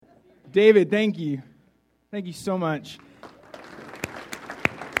David, thank you. Thank you so much.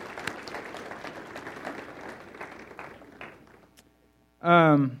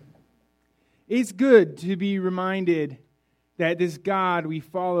 It's good to be reminded that this God we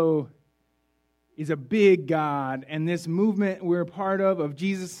follow is a big God, and this movement we're a part of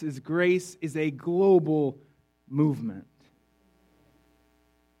Jesus' grace, is a global movement.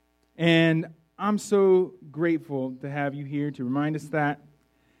 And I'm so grateful to have you here to remind us that,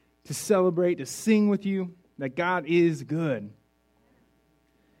 to celebrate, to sing with you, that God is good.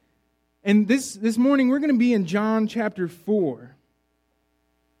 And this morning, we're going to be in John chapter 4.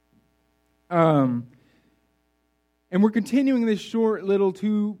 And we're continuing this short little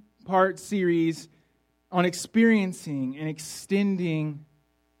 2-part series on experiencing and extending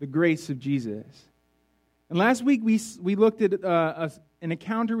the grace of Jesus. And last week, we looked at an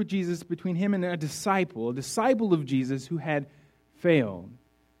encounter with Jesus between him and a disciple of Jesus who had failed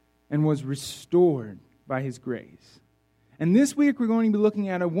and was restored by his grace. And this week, we're going to be looking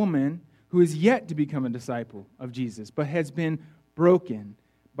at a woman who is yet to become a disciple of Jesus, but has been broken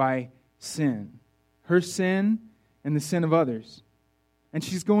by sin. Her sin and the sin of others. And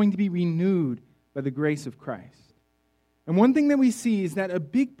she's going to be renewed by the grace of Christ. And one thing that we see is that a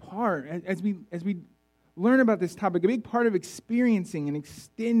big part, as we learn about this topic, a big part of experiencing and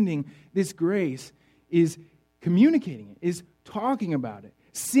extending this grace is communicating it, is talking about it,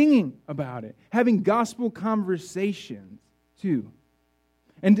 singing about it, having gospel conversations too.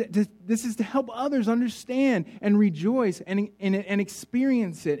 And this is to help others understand and rejoice and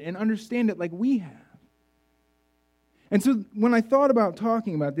experience it and understand it like we have. And so when I thought about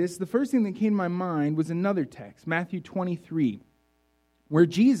talking about this, the first thing that came to my mind was another text, Matthew 23, where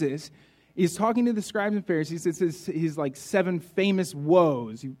Jesus is talking to the scribes and Pharisees. It's his 7 famous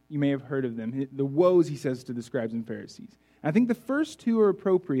woes. You may have heard of them. The woes he says to the scribes and Pharisees. I think the first 2 are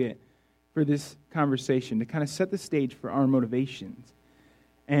appropriate for this conversation to kind of set the stage for our motivations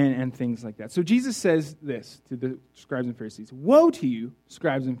and things like that. So Jesus says this to the scribes and Pharisees. Woe to you,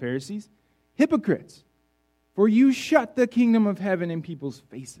 scribes and Pharisees, hypocrites! For you shut the kingdom of heaven in people's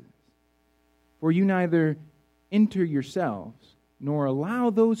faces. For you neither enter yourselves, nor allow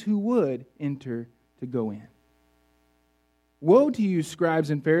those who would enter to go in. Woe to you, scribes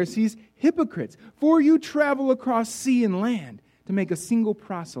and Pharisees, hypocrites! For you travel across sea and land to make a single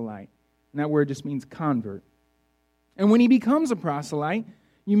proselyte. And that word just means convert. And when he becomes a proselyte,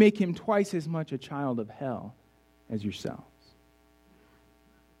 you make him twice as much a child of hell as yourselves.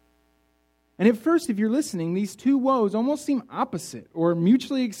 And at first, if you're listening, these 2 woes almost seem opposite or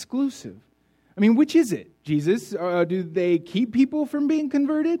mutually exclusive. I mean, which is it, Jesus? Do they keep people from being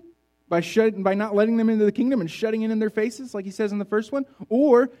converted by not letting them into the kingdom and shutting it in their faces, like he says in the first one?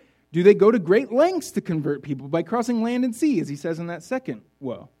 Or do they go to great lengths to convert people by crossing land and sea, as he says in that second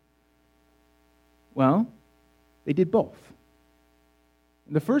woe? Well, they did both.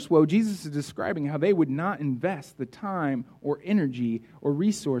 In the first woe, Jesus is describing how they would not invest the time or energy or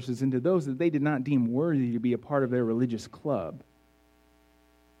resources into those that they did not deem worthy to be a part of their religious club.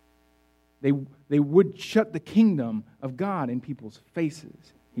 They would shut the kingdom of God in people's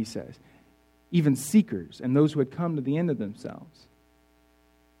faces, he says, even seekers and those who had come to the end of themselves.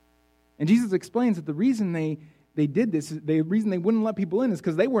 And Jesus explains that the reason they did this, the reason they wouldn't let people in is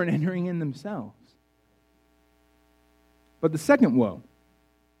because they weren't entering in themselves. But the second woe,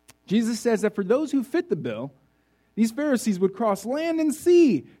 Jesus says that for those who fit the bill, these Pharisees would cross land and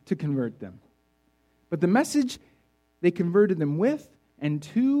sea to convert them. But the message they converted them with, and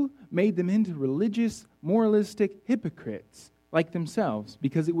 2, made them into religious, moralistic hypocrites like themselves,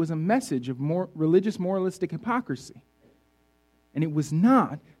 because it was a message of religious, moralistic hypocrisy. And it was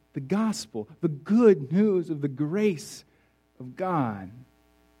not the gospel, the good news of the grace of God.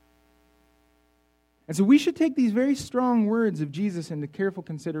 And so we should take these very strong words of Jesus into careful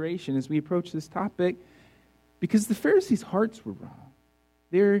consideration as we approach this topic, because the Pharisees' hearts were wrong.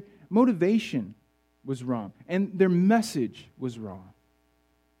 Their motivation was wrong, and their message was wrong.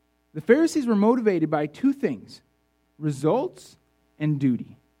 The Pharisees were motivated by 2 things, results and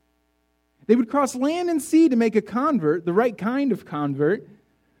duty. They would cross land and sea to make a convert, the right kind of convert,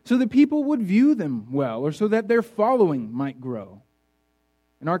 so that people would view them well, or so that their following might grow.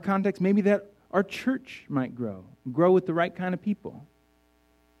 In our context, maybe that our church might grow with the right kind of people.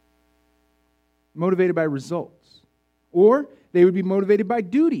 Motivated by results. Or they would be motivated by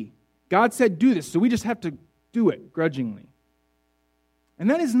duty. God said do this, so we just have to do it grudgingly. And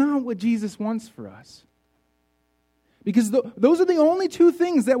that is not what Jesus wants for us. Because those are the only 2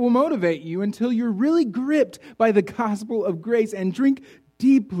 things that will motivate you until you're really gripped by the gospel of grace and drink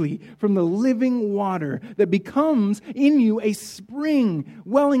deeply from the living water that becomes in you a spring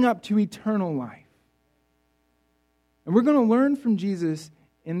welling up to eternal life. And we're going to learn from Jesus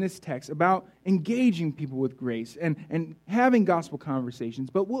in this text about engaging people with grace and having gospel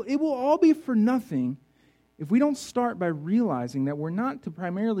conversations. But it will all be for nothing if we don't start by realizing that we're not to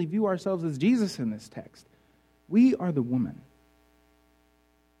primarily view ourselves as Jesus in this text. We are the woman.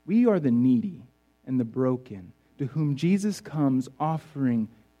 We are the needy and the broken, to whom Jesus comes offering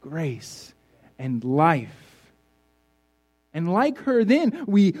grace and life. And like her, then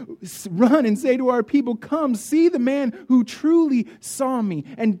we run and say to our people, come, see the man who truly saw me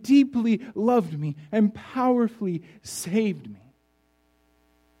and deeply loved me and powerfully saved me.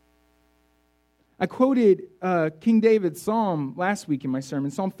 I quoted King David's psalm last week in my sermon,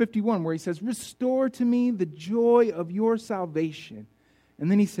 Psalm 51, where he says, restore to me the joy of your salvation.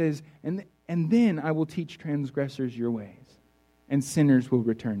 And then he says, and then I will teach transgressors your ways, and sinners will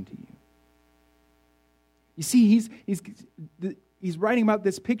return to you. You see, he's writing about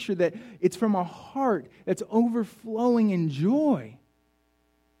this picture that it's from a heart that's overflowing in joy.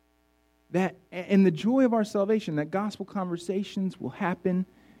 That in the joy of our salvation, that gospel conversations will happen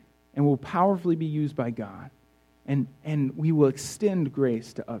and will powerfully be used by God. And we will extend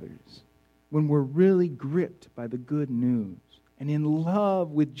grace to others when we're really gripped by the good news and in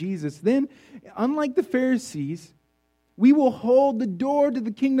love with Jesus. Then, unlike the Pharisees, we will hold the door to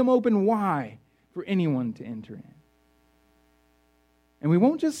the kingdom open wide for anyone to enter in. And we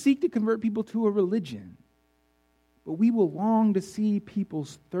won't just seek to convert people to a religion, but we will long to see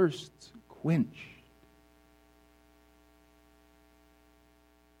people's thirsts quenched.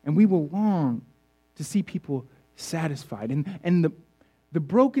 And we will long to see people satisfied and the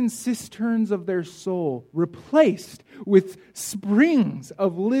broken cisterns of their soul replaced with springs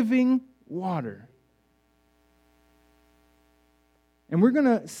of living water. And we're going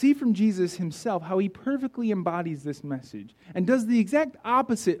to see from Jesus himself how he perfectly embodies this message and does the exact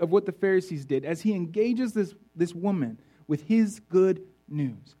opposite of what the Pharisees did as he engages this woman with his good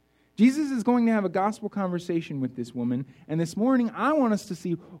news. Jesus is going to have a gospel conversation with this woman, and this morning I want us to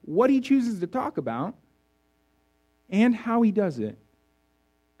see what he chooses to talk about and how he does it.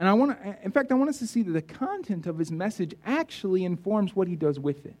 And I want us to see that the content of his message actually informs what he does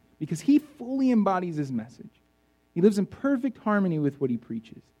with it, because he fully embodies his message. He lives in perfect harmony with what he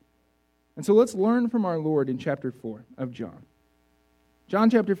preaches. And so let's learn from our Lord in chapter 4 of John. John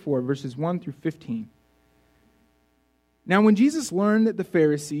chapter 4, verses 1 through 15. Now when Jesus learned that the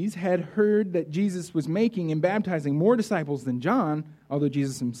Pharisees had heard that Jesus was making and baptizing more disciples than John, although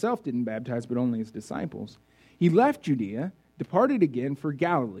Jesus himself didn't baptize but only his disciples, he left Judea, departed again for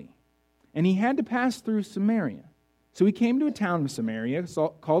Galilee, and he had to pass through Samaria. So he came to a town of Samaria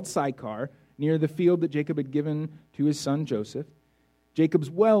called Sychar, near the field that Jacob had given to his son Joseph. Jacob's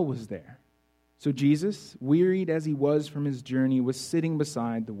well was there. So Jesus, wearied as he was from his journey, was sitting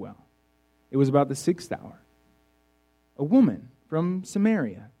beside the well. It was about the 6th hour. A woman from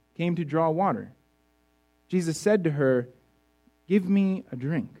Samaria came to draw water. Jesus said to her, "Give me a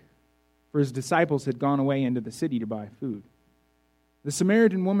drink," for his disciples had gone away into the city to buy food. The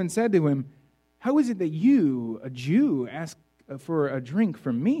Samaritan woman said to him, "How is it that you, a Jew, ask for a drink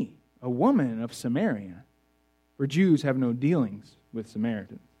from me, a woman of Samaria? For Jews have no dealings with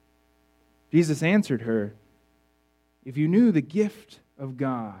Samaritans." Jesus answered her, "If you knew the gift of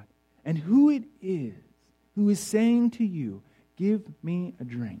God and who it is who is saying to you, 'Give me a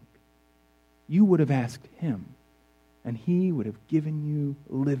drink,' you would have asked him, and he would have given you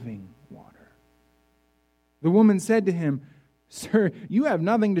living water." The woman said to him, "Sir, you have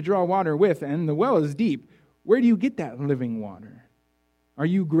nothing to draw water with, and the well is deep. Where do you get that living water? Are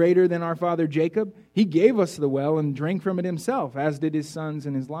you greater than our father Jacob? He gave us the well and drank from it himself, as did his sons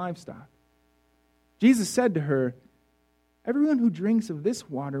and his livestock." Jesus said to her, "Everyone who drinks of this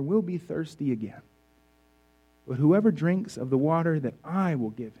water will be thirsty again. But whoever drinks of the water that I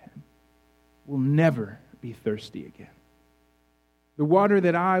will give him will never be thirsty again. The water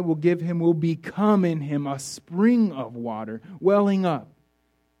that I will give him will become in him a spring of water, welling up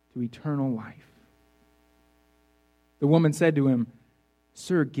to eternal life." The woman said to him,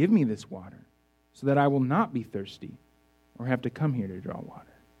 "Sir, give me this water, so that I will not be thirsty or have to come here to draw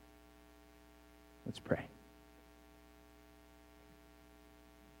water." Let's pray.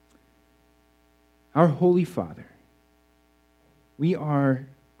 Our Holy Father, we are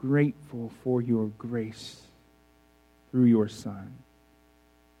grateful for your grace through your Son.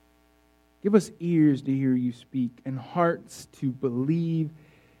 Give us ears to hear you speak and hearts to believe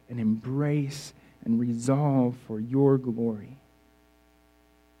and embrace and resolve for your glory.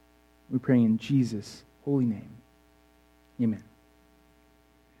 We pray in Jesus' holy name. Amen.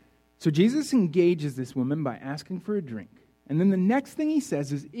 So Jesus engages this woman by asking for a drink. And then the next thing he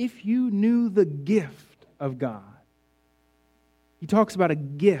says is, if you knew the gift of God. He talks about a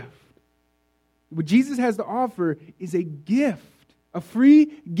gift. What Jesus has to offer is a gift, a free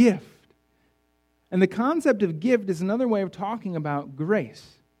gift. And the concept of gift is another way of talking about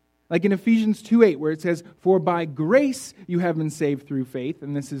grace. Like in Ephesians 2:8, where it says, for by grace you have been saved through faith,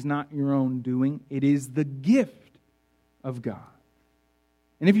 and this is not your own doing, it is the gift of God.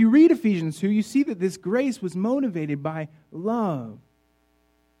 And if you read Ephesians 2, you see that this grace was motivated by love.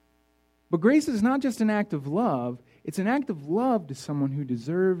 But grace is not just an act of love, it's an act of love to someone who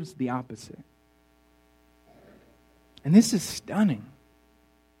deserves the opposite. And this is stunning.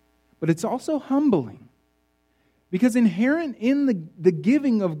 But it's also humbling. Because inherent in the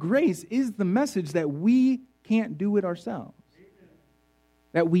giving of grace is the message that we can't do it ourselves.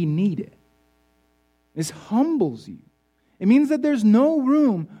 That we need it. This humbles you. It means that there's no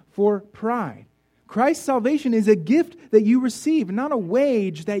room for pride. Christ's salvation is a gift that you receive, not a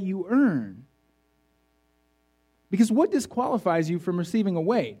wage that you earn. Because what disqualifies you from receiving a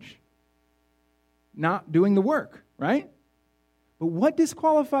wage? Not doing the work, right? But what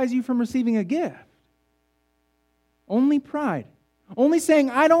disqualifies you from receiving a gift? Only pride. Only saying,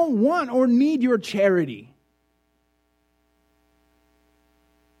 I don't want or need your charity.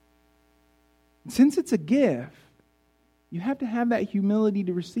 Since it's a gift, you have to have that humility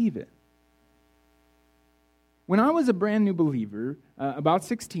to receive it. When I was a brand new believer, about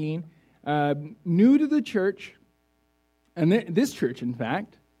 16, new to the church, and this church, in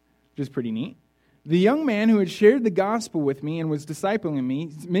fact, which is pretty neat, the young man who had shared the gospel with me and was discipling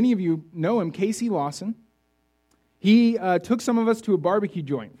me, many of you know him, Casey Lawson, he took some of us to a barbecue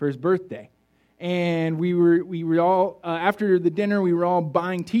joint for his birthday. And we were all, after the dinner, we were all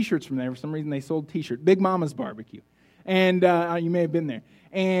buying T-shirts from there. For some reason, they sold T-shirts. Big Mama's Barbecue. And you may have been there.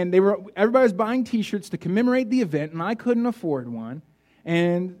 And everybody was buying T-shirts to commemorate the event, and I couldn't afford one.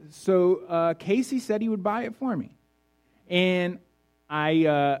 And so Casey said he would buy it for me. And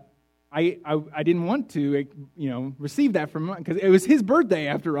I didn't want to, receive that from him because it was his birthday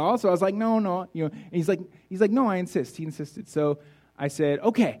after all. So I was like, no. And he's like, no, I insist. He insisted. So I said,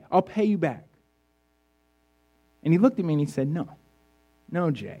 okay, I'll pay you back. And he looked at me and he said,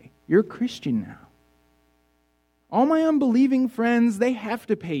 no, Jay, you're a Christian now. All my unbelieving friends, they have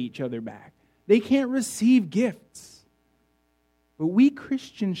to pay each other back. They can't receive gifts. But we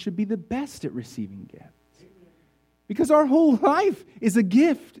Christians should be the best at receiving gifts. Because our whole life is a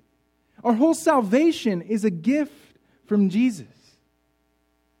gift. Our whole salvation is a gift from Jesus.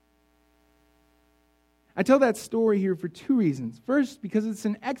 I tell that story here for two reasons. First, because it's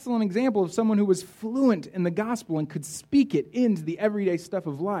an excellent example of someone who was fluent in the gospel and could speak it into the everyday stuff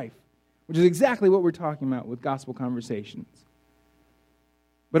of life, which is exactly what we're talking about with Gospel Conversations.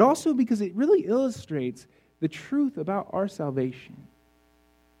 But also because it really illustrates the truth about our salvation.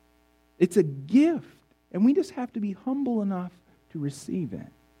 It's a gift, and we just have to be humble enough to receive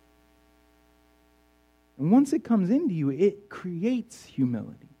it. And once it comes into you, it creates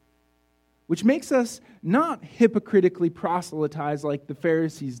humility, which makes us not hypocritically proselytize like the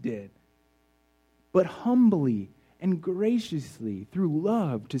Pharisees did, but humbly and graciously, through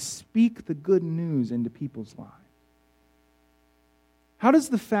love, to speak the good news into people's lives. How does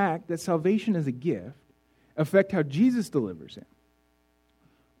the fact that salvation is a gift affect how Jesus delivers it?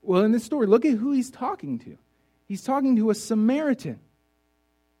 Well, in this story, look at who he's talking to. He's talking to a Samaritan,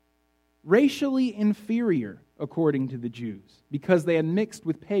 racially inferior, according to the Jews, because they had mixed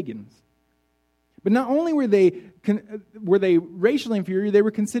with pagans. But not only were they racially inferior, they were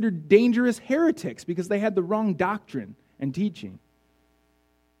considered dangerous heretics because they had the wrong doctrine and teaching.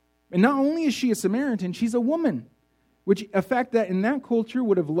 And not only is she a Samaritan, she's a woman, which a fact that in that culture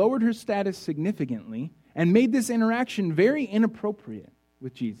would have lowered her status significantly and made this interaction very inappropriate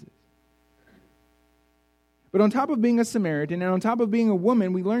with Jesus. But on top of being a Samaritan and on top of being a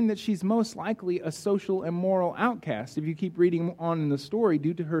woman, we learn that she's most likely a social and moral outcast, if you keep reading on in the story,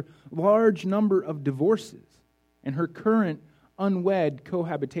 due to her large number of divorces and her current unwed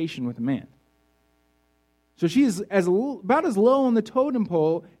cohabitation with a man. So she is about as low on the totem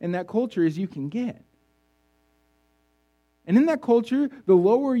pole in that culture as you can get. And in that culture, the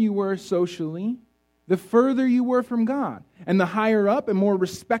lower you were socially, the further you were from God. And the higher up and more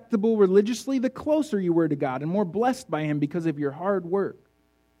respectable religiously, the closer you were to God and more blessed by Him because of your hard work.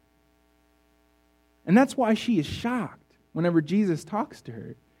 And that's why she is shocked whenever Jesus talks to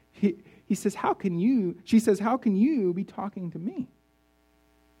her. He says, she says, how can you be talking to me?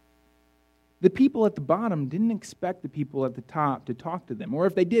 The people at the bottom didn't expect the people at the top to talk to them. Or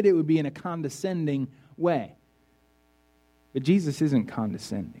if they did, it would be in a condescending way. But Jesus isn't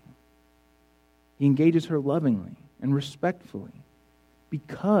condescending. He engages her lovingly and respectfully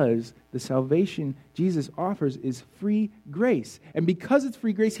because the salvation Jesus offers is free grace. And because it's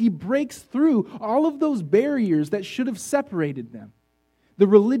free grace, he breaks through all of those barriers that should have separated them. The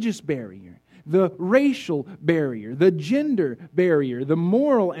religious barrier, the racial barrier, the gender barrier, the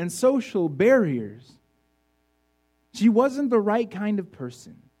moral and social barriers. She wasn't the right kind of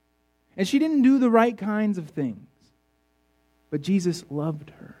person. And she didn't do the right kinds of things. But Jesus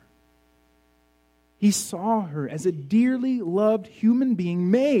loved her. He saw her as a dearly loved human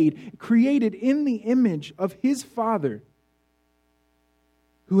being created in the image of his Father,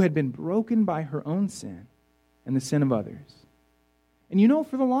 who had been broken by her own sin and the sin of others. And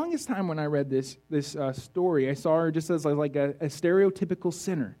for the longest time when I read this story, I saw her just as like a stereotypical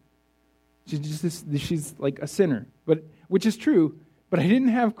sinner. She's like a sinner, which is true. But I didn't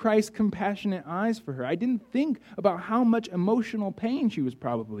have Christ's compassionate eyes for her. I didn't think about how much emotional pain she was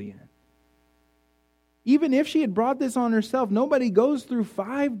probably in. Even if she had brought this on herself, nobody goes through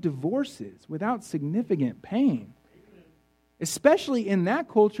 5 divorces without significant pain. Especially in that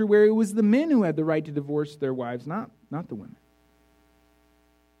culture where it was the men who had the right to divorce their wives, not the women.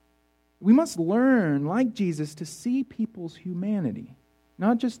 We must learn, like Jesus, to see people's humanity,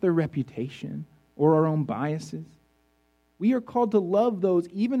 not just their reputation or our own biases. We are called to love those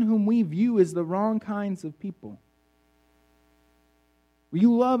even whom we view as the wrong kinds of people.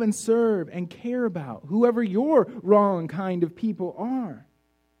 You love and serve and care about whoever your wrong kind of people are.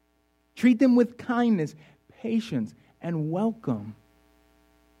 Treat them with kindness, patience, and welcome.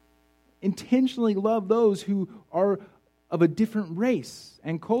 Intentionally love those who are of a different race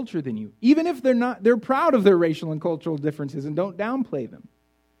and culture than you, even if they're proud of their racial and cultural differences and don't downplay them.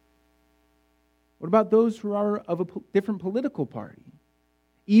 What about those who are of a different political party,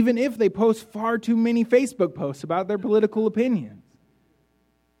 even if they post far too many Facebook posts about their political opinions?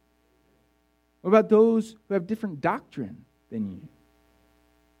 What about those who have different doctrine than you?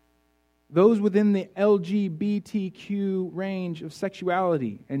 Those within the LGBTQ range of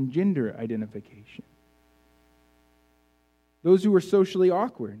sexuality and gender identification? Those who are socially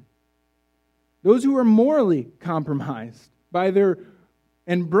awkward? Those who are morally compromised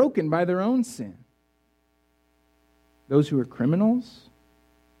and broken by their own sin? Those who are criminals?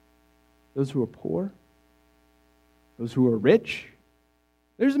 Those who are poor? Those who are rich?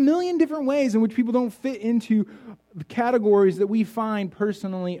 There's a million different ways in which people don't fit into the categories that we find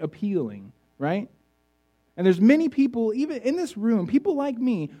personally appealing, right? And there's many people, even in this room, people like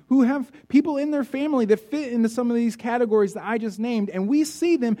me, who have people in their family that fit into some of these categories that I just named, and we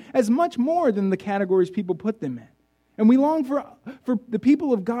see them as much more than the categories people put them in. And we long for the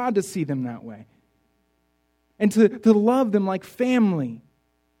people of God to see them that way. And to love them like family.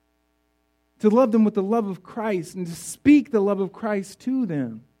 To love them with the love of Christ and to speak the love of Christ to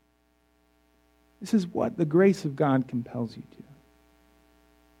them. This is what the grace of God compels you to.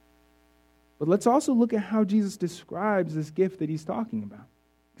 But let's also look at how Jesus describes this gift that he's talking about.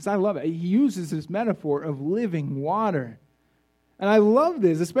 Because I love it. He uses this metaphor of living water. And I love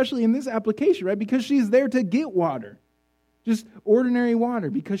this, especially in this application, right? Because she's there to get water. Just ordinary water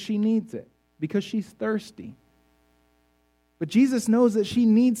because she needs it. Because she's thirsty. But Jesus knows that she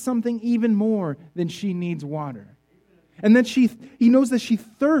needs something even more than she needs water. And that he knows that she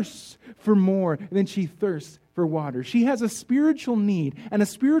thirsts for more than she thirsts for water. She has a spiritual need and a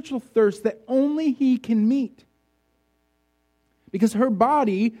spiritual thirst that only he can meet. Because her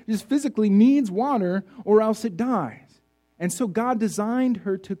body just physically needs water or else it dies. And so God designed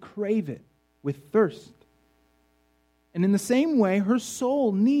her to crave it with thirst. And in the same way, her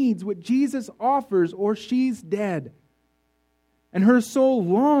soul needs what Jesus offers or she's dead. And her soul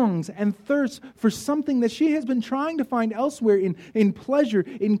longs and thirsts for something that she has been trying to find elsewhere in pleasure,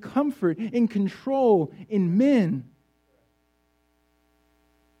 in comfort, in control, in men.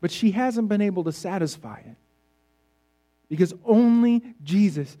 But she hasn't been able to satisfy it. Because only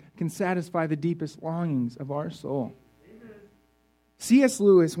Jesus can satisfy the deepest longings of our soul. Amen. C.S.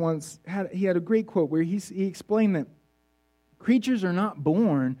 Lewis once had a great quote where he explained that creatures are not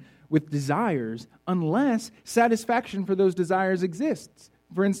born with desires unless satisfaction for those desires exists.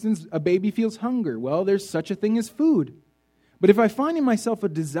 For instance, a baby feels hunger. Well, there's such a thing as food. But if I find in myself a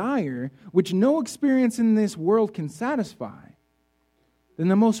desire which no experience in this world can satisfy, then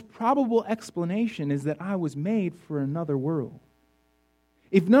the most probable explanation is that I was made for another world.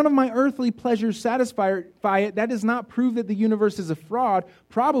 If none of my earthly pleasures satisfy it, that does not prove that the universe is a fraud.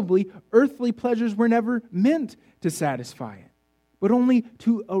 Probably earthly pleasures were never meant to satisfy it, but only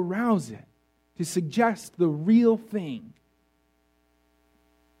to arouse it, to suggest the real thing.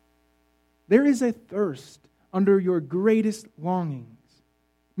 There is a thirst under your greatest longings,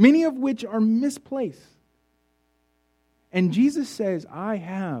 many of which are misplaced. And Jesus says, I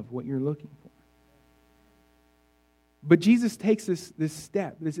have what you're looking for. But Jesus takes this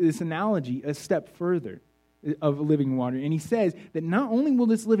step, this analogy, a step further of living water. And he says that not only will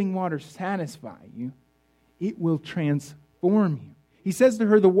this living water satisfy you, it will transform you. He says to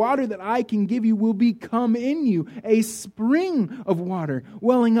her, the water that I can give you will become in you a spring of water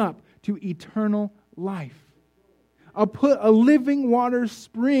welling up to eternal life. I'll put a living water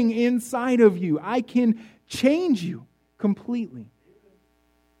spring inside of you. I can change you completely.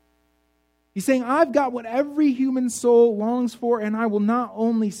 He's saying, I've got what every human soul longs for, and I will not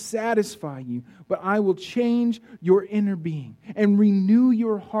only satisfy you, but I will change your inner being and renew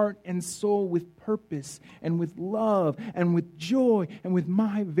your heart and soul with purpose and with love and with joy and with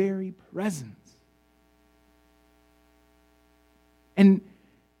my very presence. And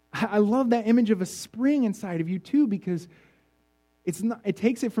I love that image of a spring inside of you too, because it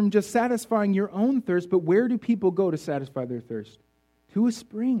takes it from just satisfying your own thirst, but where do people go to satisfy their thirst? To a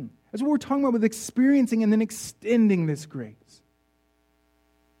spring. That's what we're talking about with experiencing and then extending this grace.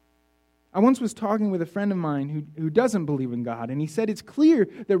 I once was talking with a friend of mine who doesn't believe in God, and he said it's clear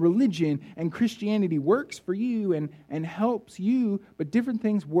that religion and Christianity works for you and helps you, but different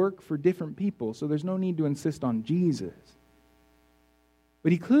things work for different people, so there's no need to insist on Jesus.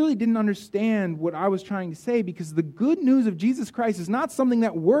 But he clearly didn't understand what I was trying to say, because the good news of Jesus Christ is not something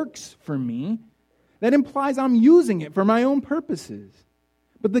that works for me. That implies I'm using it for my own purposes.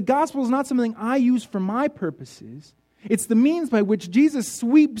 But the gospel is not something I use for my purposes. It's the means by which Jesus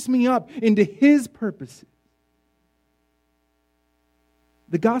sweeps me up into his purposes.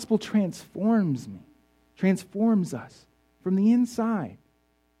 The gospel transforms me, transforms us from the inside.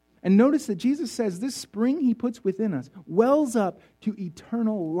 And notice that Jesus says this spring he puts within us wells up to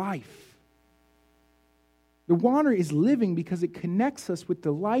eternal life. The water is living because it connects us with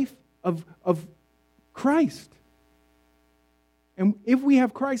the life of Christ. And if we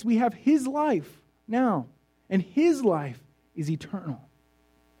have Christ, we have his life now. And his life is eternal.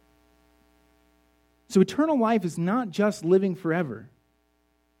 So eternal life is not just living forever.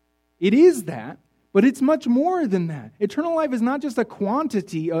 It is that, but it's much more than that. Eternal life is not just a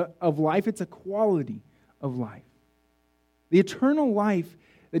quantity of life, it's a quality of life. The eternal life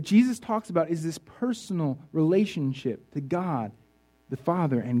that Jesus talks about is this personal relationship to God the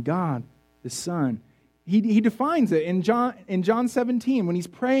Father and God the Son. He defines it in John 17 when he's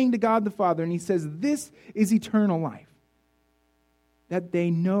praying to God the Father, and he says, this is eternal life, that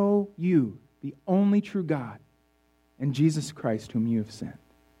they know you, the only true God, and Jesus Christ whom you have sent.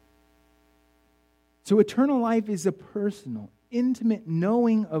 So eternal life is a personal, intimate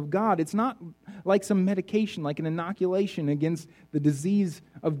knowing of God. It's not like some medication, like an inoculation against the disease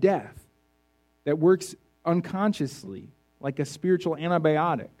of death that works unconsciously, like a spiritual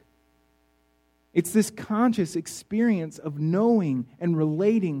antibiotic. It's this conscious experience of knowing and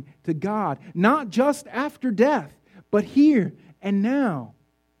relating to God, not just after death, but here and now.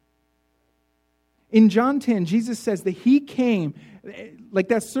 In John 10, Jesus says that he came, like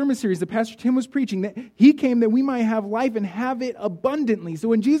that sermon series that Pastor Tim was preaching, that he came that we might have life and have it abundantly.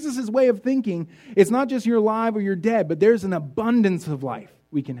 So in Jesus' way of thinking, it's not just you're alive or you're dead, but there's an abundance of life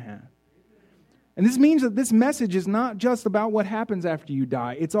we can have. And this means that this message is not just about what happens after you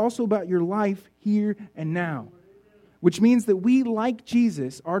die. It's also about your life here and now. Which means that we, like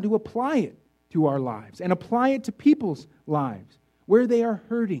Jesus, are to apply it to our lives and apply it to people's lives where they are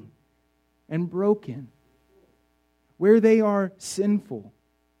hurting and broken, where they are sinful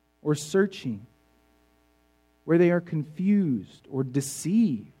or searching, where they are confused or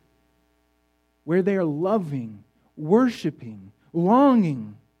deceived, where they are loving, worshiping,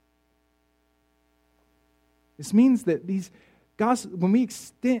 longing. This means that when we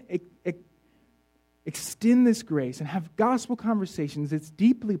extend this grace and have gospel conversations, it's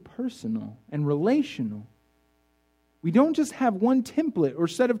deeply personal and relational. We don't just have one template or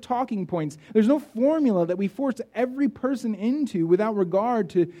set of talking points. There's no formula that we force every person into without regard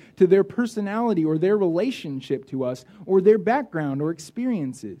to their personality or their relationship to us or their background or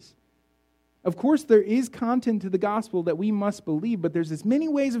experiences. Of course, there is content to the gospel that we must believe, but there's as many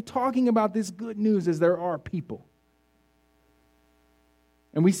ways of talking about this good news as there are people.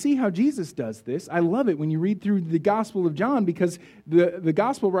 And we see how Jesus does this. I love it when you read through the Gospel of John, because the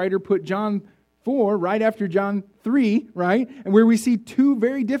gospel writer put John 4 right after John 3, right? And where we see two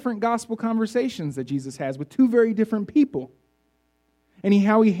very different gospel conversations that Jesus has with two very different people. And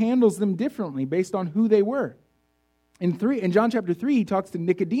how he handles them differently based on who they were. In John chapter 3, he talks to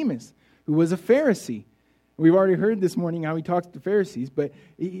Nicodemus, who was a Pharisee. We've already heard this morning how he talks to the Pharisees, but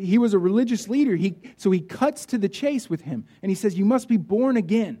he was a religious leader. So he cuts to the chase with him, and he says, you must be born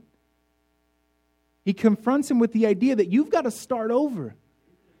again. He confronts him with the idea that you've got to start over.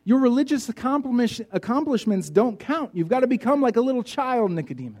 Your religious accomplishments don't count. You've got to become like a little child,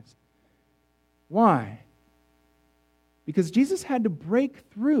 Nicodemus. Why? Because Jesus had to break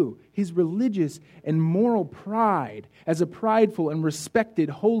through his religious and moral pride as a prideful and respected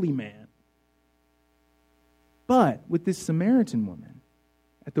holy man. But with this Samaritan woman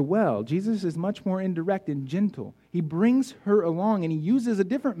at the well, Jesus is much more indirect and gentle. He brings her along and he uses a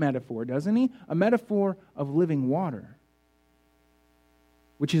different metaphor, doesn't he? A metaphor of living water,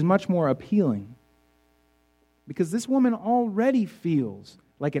 which is much more appealing. Because this woman already feels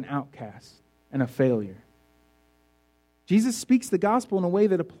like an outcast and a failure. Jesus speaks the gospel in a way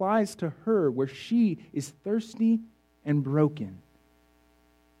that applies to her, where she is thirsty and broken.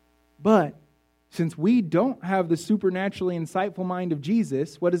 But since we don't have the supernaturally insightful mind of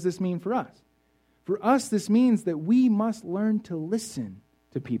Jesus, what does this mean for us? For us, this means that we must learn to listen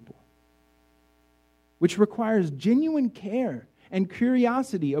to people, which requires genuine care and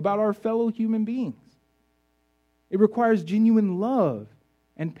curiosity about our fellow human beings. It requires genuine love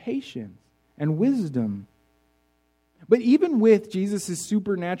and patience and wisdom. But even with Jesus'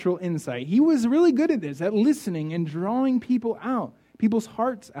 supernatural insight, he was really good at this, at listening and drawing people out, people's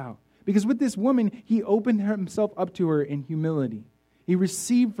hearts out. Because with this woman, he opened himself up to her in humility. He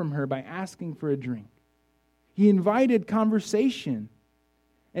received from her by asking for a drink. He invited conversation,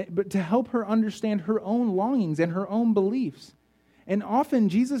 but to help her understand her own longings and her own beliefs. And often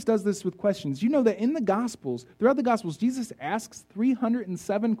Jesus does this with questions. You know that in the Gospels, throughout the Gospels, Jesus asks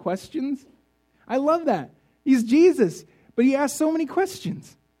 307 questions. I love that. He's Jesus, but he asks so many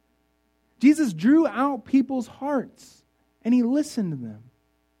questions. Jesus drew out people's hearts, and he listened to them.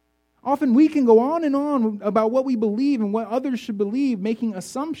 Often we can go on and on about what we believe and what others should believe, making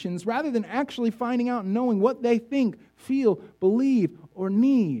assumptions rather than actually finding out and knowing what they think, feel, believe, or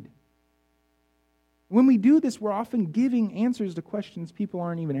need. When we do this, we're often giving answers to questions people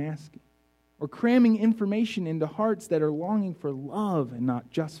aren't even asking, or cramming information into hearts that are longing for love and not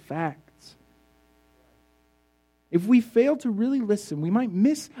just facts. If we fail to really listen, we might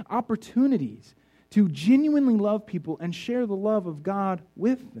miss opportunities to genuinely love people and share the love of God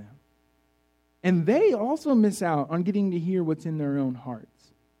with them. And they also miss out on getting to hear what's in their own hearts.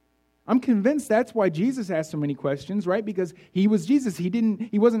 I'm convinced that's why Jesus asked so many questions, right? Because he was Jesus. He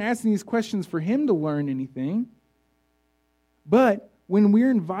wasn't asking these questions for him to learn anything. But when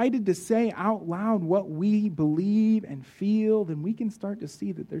we're invited to say out loud what we believe and feel, then we can start to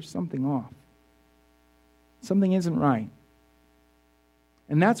see that there's something off. Something isn't right.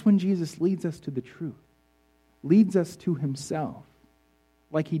 And that's when Jesus leads us to the truth, leads us to himself,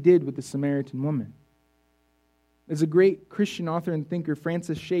 like he did with the Samaritan woman. There's a great Christian author and thinker,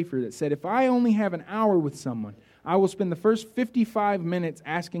 Francis Schaeffer, that said, if I only have an hour with someone, I will spend the first 55 minutes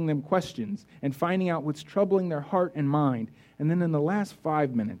asking them questions and finding out what's troubling their heart and mind. And then in the last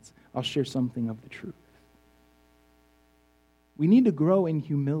 5 minutes, I'll share something of the truth. We need to grow in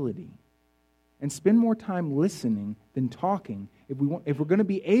humility and spend more time listening than talking if we're going to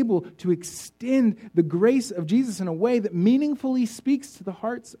be able to extend the grace of Jesus in a way that meaningfully speaks to the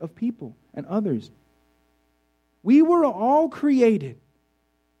hearts of people and others. We were all created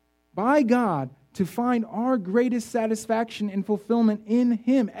by God to find our greatest satisfaction and fulfillment in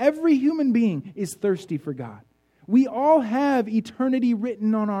him. Every human being is thirsty for God. We all have eternity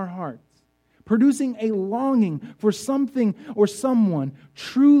written on our hearts, producing a longing for something or someone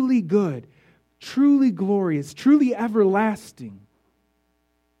truly good, truly glorious, truly everlasting.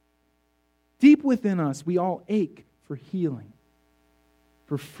 Deep within us, we all ache for healing,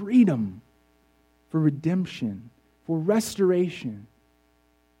 for freedom, for redemption, for restoration.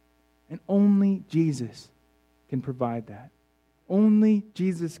 And only Jesus can provide that. Only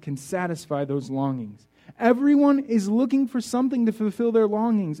Jesus can satisfy those longings. Everyone is looking for something to fulfill their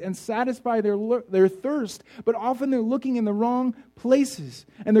longings and satisfy their thirst, but often they're looking in the wrong places,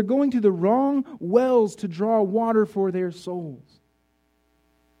 and they're going to the wrong wells to draw water for their souls.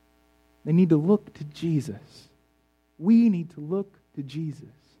 They need to look to Jesus. We need to look to Jesus.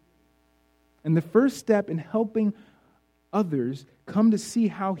 And the first step in helping others come to see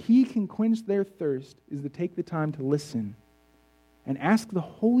how he can quench their thirst is to take the time to listen and ask the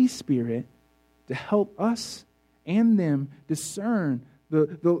Holy Spirit to help us and them discern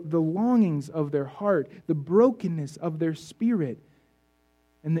the longings of their heart, the brokenness of their spirit,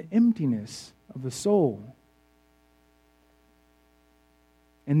 and the emptiness of the soul.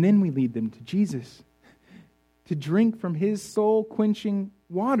 And then we lead them to Jesus to drink from his soul-quenching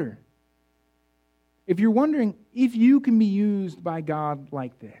water. If you're wondering if you can be used by God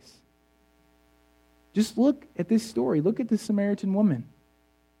like this, just look at this story. Look at this Samaritan woman.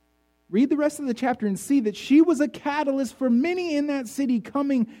 Read the rest of the chapter and see that she was a catalyst for many in that city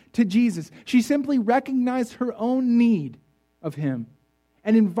coming to Jesus. She simply recognized her own need of him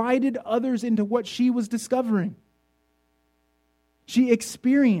and invited others into what she was discovering. She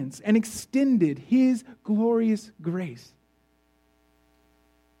experienced and extended his glorious grace.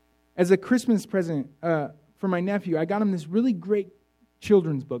 As a Christmas present for my nephew, I got him this really great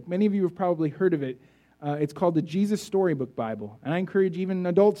children's book. Many of you have probably heard of it. It's called the Jesus Storybook Bible, and I encourage even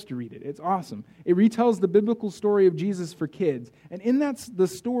adults to read it. It's awesome. It retells the biblical story of Jesus for kids, and in that the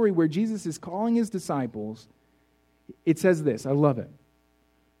story where Jesus is calling his disciples, it says this, I love it.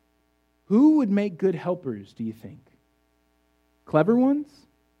 Who would make good helpers, do you think? Clever ones?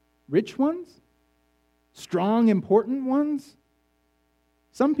 Rich ones? Strong, important ones?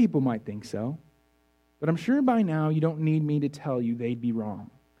 Some people might think so, but I'm sure by now you don't need me to tell you they'd be wrong.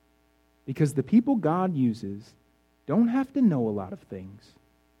 Because the people God uses don't have to know a lot of things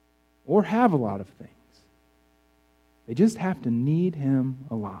or have a lot of things. They just have to need him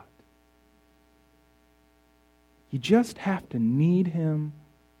a lot. You just have to need him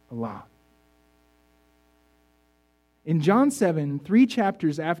a lot. In John 7, 3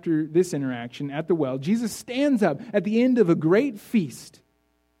 chapters after this interaction at the well, Jesus stands up at the end of a great feast,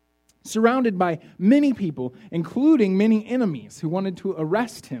 surrounded by many people, including many enemies who wanted to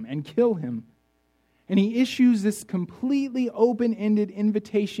arrest him and kill him. And he issues this completely open-ended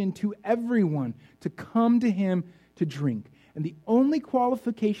invitation to everyone to come to him to drink. And the only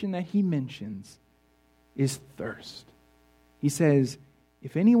qualification that he mentions is thirst. He says,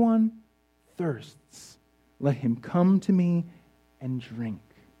 if anyone thirsts, let him come to me and drink.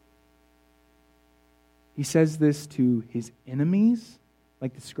 He says this to his enemies,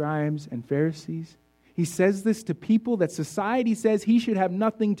 like the scribes and Pharisees. He says this to people that society says he should have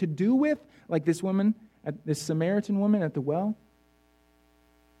nothing to do with, like this woman, this Samaritan woman at the well.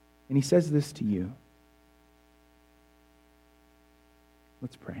 And he says this to you.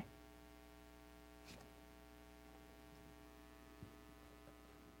 Let's pray.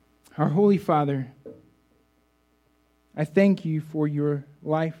 Our Holy Father, I thank you for your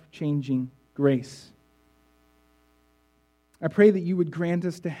life-changing grace. I pray that you would grant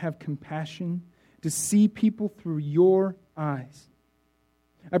us to have compassion, to see people through your eyes.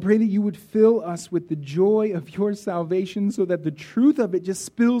 I pray that you would fill us with the joy of your salvation so that the truth of it just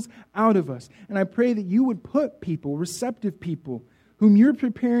spills out of us. And I pray that you would put people, receptive people, whom you're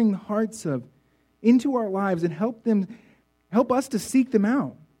preparing the hearts of, into our lives and help us to seek them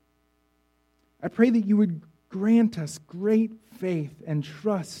out. I pray that you would grant us great faith and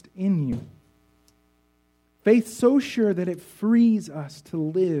trust in you. Faith so sure that it frees us to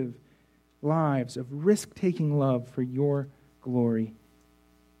live lives of risk-taking love for your glory.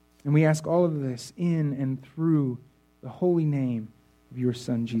 And we ask all of this in and through the holy name of your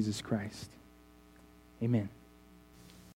Son, Jesus Christ. Amen.